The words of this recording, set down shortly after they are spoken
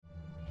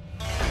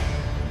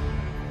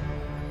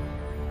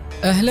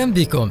أهلا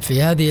بكم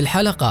في هذه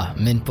الحلقة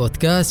من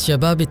بودكاست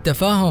شباب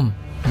التفاهم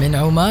من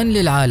عمان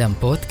للعالم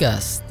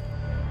بودكاست.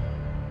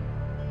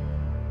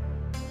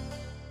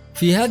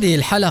 في هذه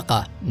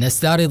الحلقة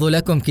نستعرض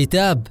لكم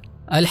كتاب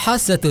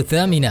الحاسة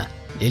الثامنة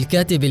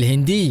للكاتب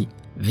الهندي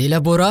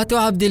فيلابوراتو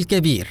عبد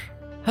الكبير.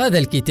 هذا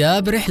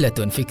الكتاب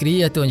رحلة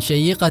فكرية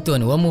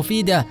شيقة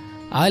ومفيدة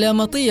على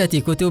مطية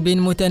كتب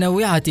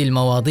متنوعة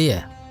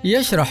المواضيع،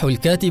 يشرح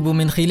الكاتب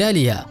من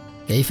خلالها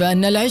كيف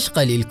أن العشق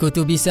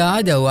للكتب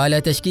ساعده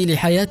على تشكيل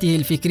حياته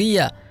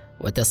الفكرية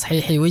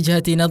وتصحيح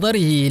وجهة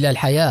نظره إلى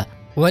الحياة،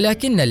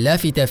 ولكن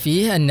اللافت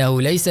فيه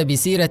أنه ليس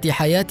بسيرة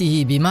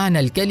حياته بمعنى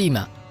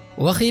الكلمة.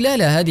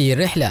 وخلال هذه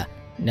الرحلة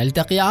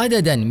نلتقي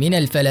عددا من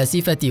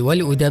الفلاسفة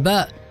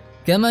والأدباء،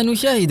 كما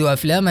نشاهد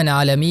أفلاما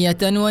عالمية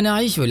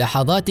ونعيش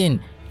لحظات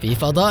في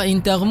فضاء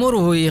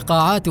تغمره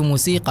إيقاعات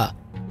موسيقى.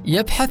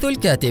 يبحث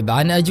الكاتب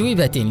عن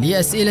أجوبة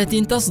لأسئلة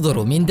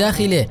تصدر من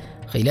داخله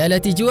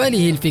خلال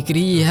تجواله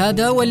الفكري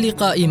هذا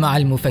واللقاء مع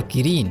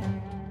المفكرين.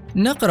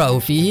 نقرأ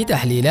فيه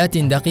تحليلات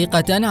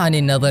دقيقة عن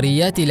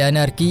النظريات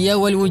الأناركية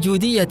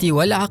والوجودية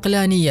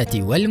والعقلانية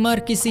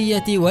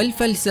والماركسية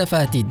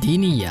والفلسفات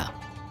الدينية،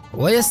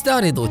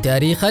 ويستعرض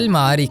تاريخ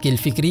المعارك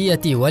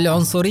الفكرية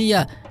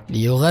والعنصرية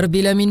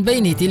ليغربل من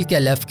بين تلك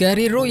الأفكار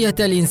الرؤية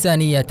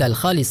الإنسانية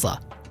الخالصة.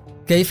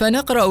 كيف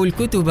نقرأ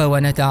الكتب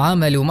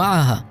ونتعامل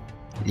معها؟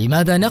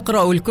 لماذا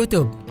نقرأ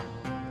الكتب؟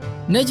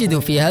 نجد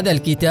في هذا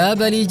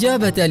الكتاب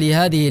الإجابة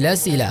لهذه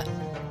الأسئلة،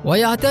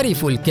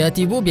 ويعترف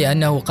الكاتب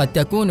بأنه قد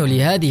تكون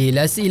لهذه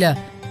الأسئلة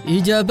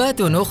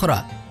إجابات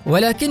أخرى،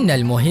 ولكن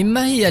المهم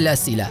هي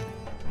الأسئلة.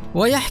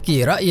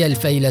 ويحكي رأي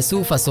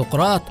الفيلسوف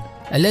سقراط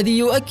الذي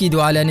يؤكد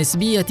على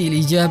نسبية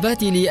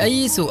الإجابات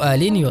لأي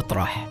سؤال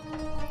يطرح.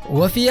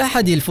 وفي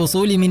أحد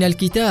الفصول من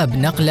الكتاب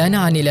نقلا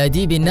عن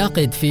الأديب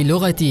الناقد في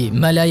لغة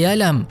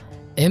ملايالم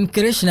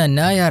كريشنان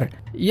ناير،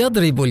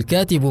 يضرب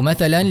الكاتب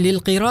مثلا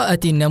للقراءة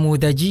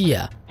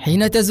النموذجية.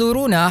 حين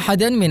تزورون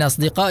أحدا من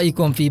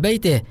أصدقائكم في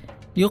بيته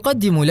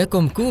يقدم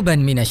لكم كوبا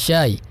من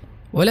الشاي،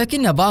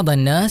 ولكن بعض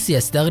الناس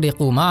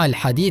يستغرق مع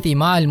الحديث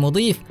مع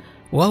المضيف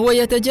وهو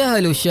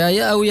يتجاهل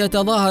الشاي أو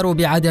يتظاهر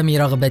بعدم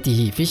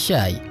رغبته في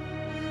الشاي.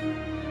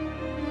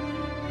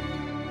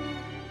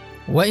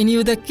 وإن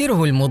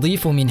يذكره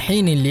المضيف من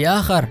حين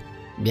لآخر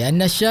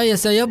بأن الشاي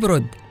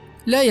سيبرد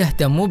لا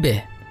يهتم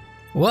به.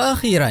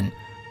 وأخيرا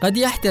قد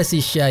يحتسي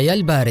الشاي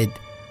البارد،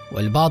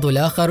 والبعض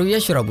الآخر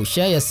يشرب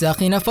الشاي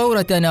الساخن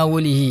فور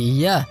تناوله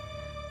إياه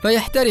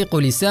فيحترق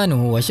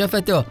لسانه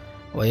وشفته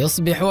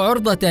ويصبح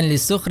عرضة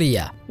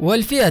للسخرية.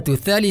 والفئة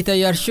الثالثة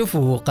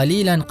يرشفه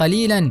قليلا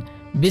قليلا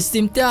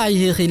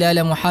باستمتاعه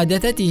خلال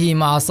محادثته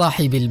مع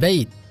صاحب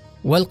البيت.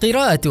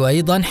 والقراءة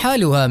أيضا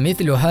حالها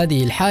مثل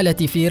هذه الحالة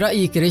في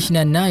رأي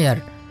كريشنان ناير.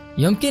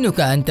 يمكنك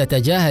أن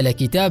تتجاهل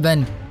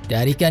كتابا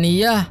تاركا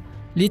إياه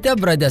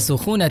لتبرد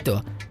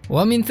سخونته،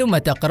 ومن ثم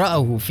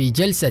تقرأه في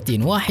جلسة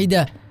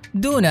واحدة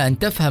دون أن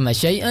تفهم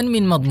شيئا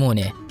من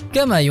مضمونه،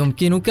 كما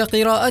يمكنك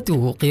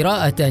قراءته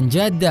قراءة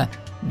جادة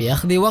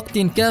بأخذ وقت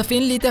كاف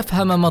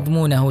لتفهم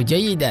مضمونه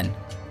جيدا.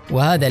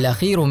 وهذا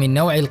الأخير من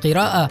نوع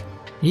القراءة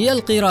هي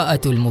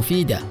القراءة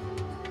المفيدة.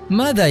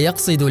 ماذا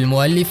يقصد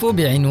المؤلف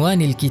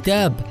بعنوان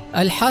الكتاب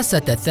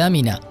الحاسة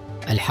الثامنة؟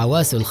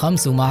 الحواس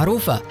الخمس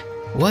معروفة،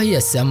 وهي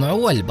السمع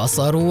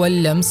والبصر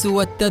واللمس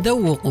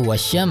والتذوق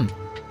والشم.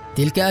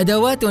 تلك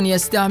أدوات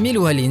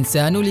يستعملها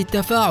الإنسان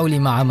للتفاعل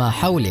مع ما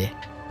حوله.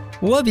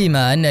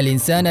 وبما أن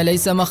الإنسان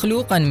ليس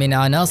مخلوقا من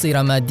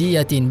عناصر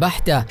مادية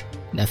بحتة،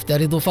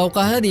 نفترض فوق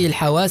هذه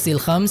الحواس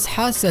الخمس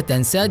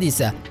حاسة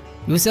سادسة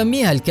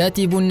يسميها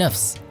الكاتب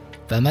النفس.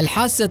 فما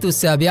الحاسة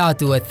السابعة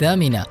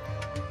والثامنة؟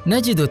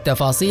 نجد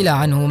التفاصيل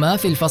عنهما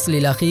في الفصل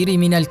الأخير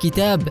من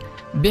الكتاب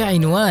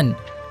بعنوان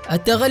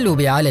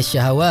التغلب على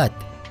الشهوات.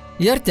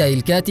 يرتئي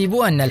الكاتب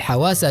أن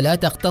الحواس لا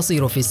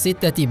تقتصر في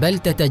الستة بل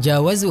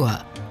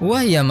تتجاوزها،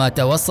 وهي ما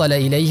توصل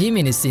إليه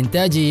من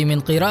استنتاجه من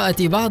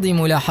قراءة بعض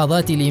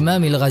ملاحظات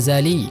الإمام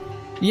الغزالي.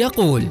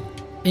 يقول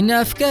إن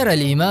أفكار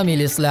الإمام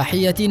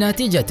الإصلاحية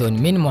ناتجة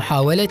من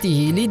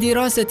محاولته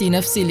لدراسة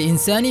نفس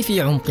الإنسان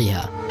في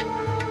عمقها،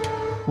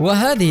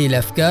 وهذه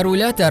الأفكار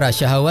لا ترى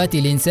شهوات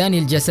الإنسان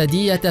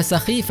الجسدية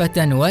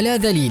سخيفة ولا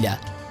ذليلة،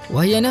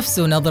 وهي نفس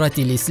نظرة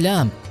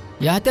الإسلام.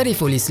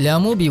 يعترف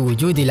الإسلام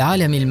بوجود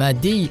العالم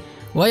المادي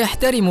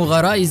ويحترم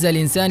غرائز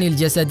الإنسان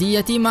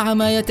الجسدية مع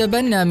ما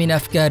يتبنى من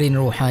أفكار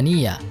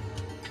روحانية.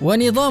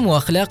 ونظام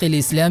أخلاق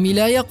الإسلام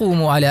لا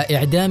يقوم على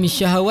إعدام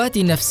الشهوات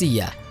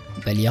النفسية،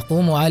 بل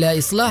يقوم على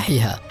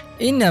إصلاحها.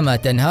 إنما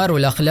تنهار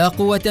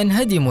الأخلاق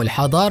وتنهدم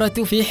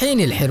الحضارة في حين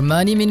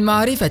الحرمان من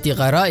معرفة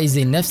غرائز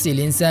النفس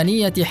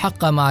الإنسانية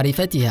حق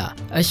معرفتها.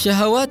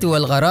 الشهوات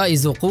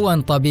والغرائز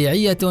قوى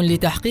طبيعية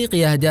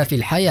لتحقيق أهداف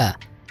الحياة،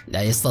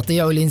 لا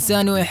يستطيع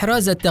الإنسان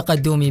إحراز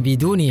التقدم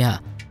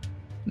بدونها.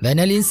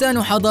 بنى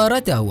الإنسان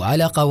حضارته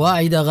على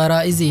قواعد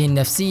غرائزه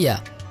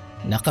النفسية.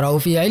 نقرأ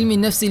في علم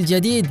النفس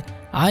الجديد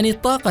عن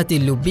الطاقة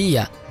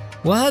اللبية،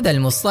 وهذا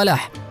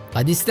المصطلح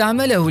قد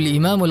استعمله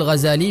الإمام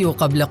الغزالي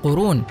قبل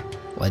قرون،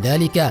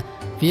 وذلك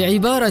في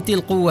عبارة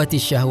القوة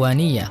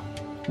الشهوانية.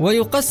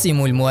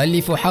 ويقسم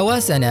المؤلف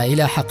حواسنا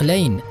إلى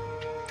حقلين: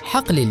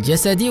 حقل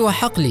الجسد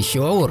وحقل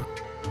الشعور.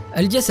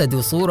 الجسد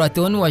صورة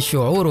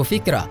والشعور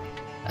فكرة.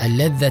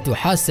 اللذة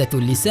حاسة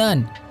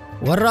اللسان،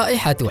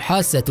 والرائحة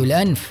حاسة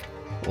الأنف،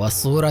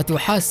 والصورة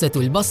حاسة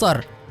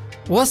البصر،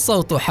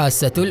 والصوت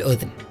حاسة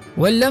الأذن،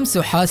 واللمس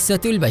حاسة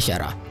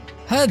البشرة.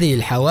 هذه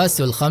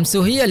الحواس الخمس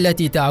هي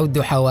التي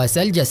تعد حواس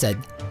الجسد.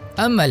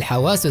 أما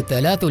الحواس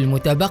الثلاث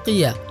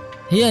المتبقية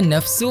هي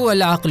النفس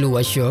والعقل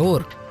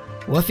والشعور،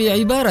 وفي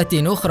عبارة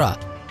أخرى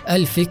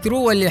الفكر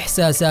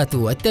والإحساسات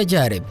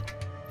والتجارب.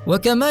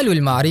 وكمال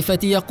المعرفة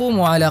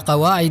يقوم على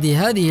قواعد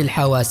هذه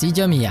الحواس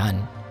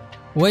جميعاً.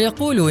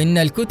 ويقول إن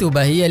الكتب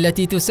هي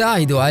التي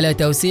تساعد على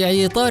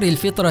توسيع إطار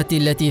الفطرة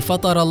التي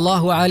فطر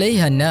الله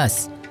عليها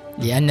الناس،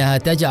 لأنها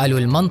تجعل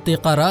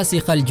المنطق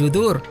راسخ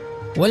الجذور،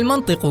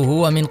 والمنطق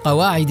هو من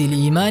قواعد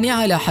الإيمان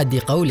على حد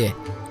قوله،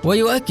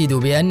 ويؤكد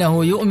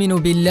بأنه يؤمن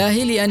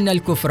بالله لأن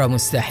الكفر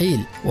مستحيل.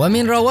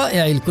 ومن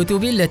روائع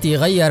الكتب التي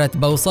غيرت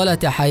بوصلة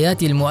حياة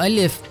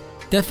المؤلف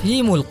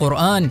تفهيم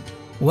القرآن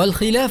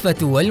والخلافة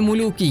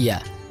والملوكية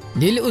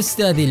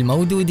للأستاذ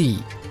المودودي،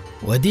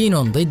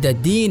 ودين ضد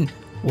الدين،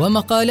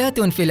 ومقالات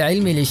في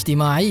العلم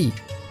الاجتماعي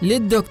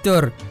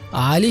للدكتور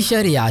علي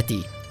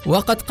شريعتي.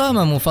 وقد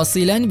قام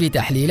مفصلا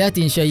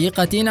بتحليلات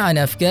شيقة عن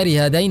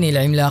أفكار هذين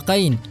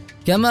العملاقين،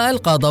 كما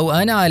ألقى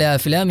ضوءا على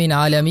أفلام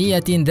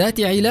عالمية ذات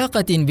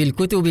علاقة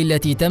بالكتب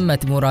التي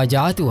تمت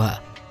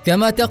مراجعتها.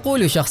 كما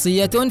تقول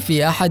شخصية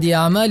في أحد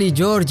أعمال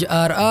جورج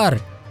آر،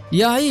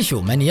 يعيش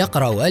من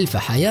يقرأ 1000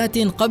 حياة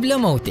قبل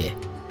موته،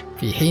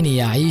 في حين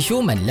يعيش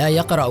من لا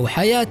يقرأ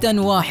حياة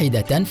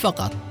واحدة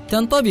فقط.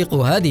 تنطبق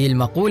هذه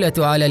المقولة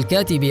على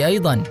الكاتب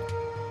أيضا،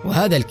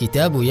 وهذا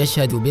الكتاب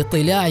يشهد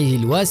باطلاعه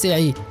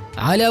الواسع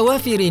على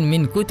وافر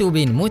من كتب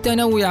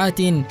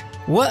متنوعة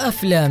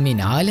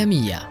وأفلام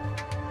عالمية.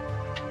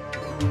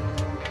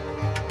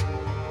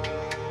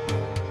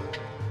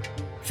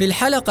 في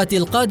الحلقة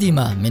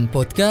القادمة من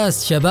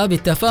بودكاست شباب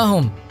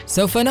التفاهم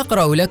سوف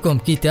نقرأ لكم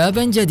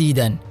كتابا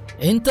جديدا،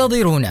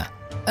 انتظرونا.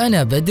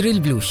 أنا بدر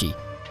البلوشي.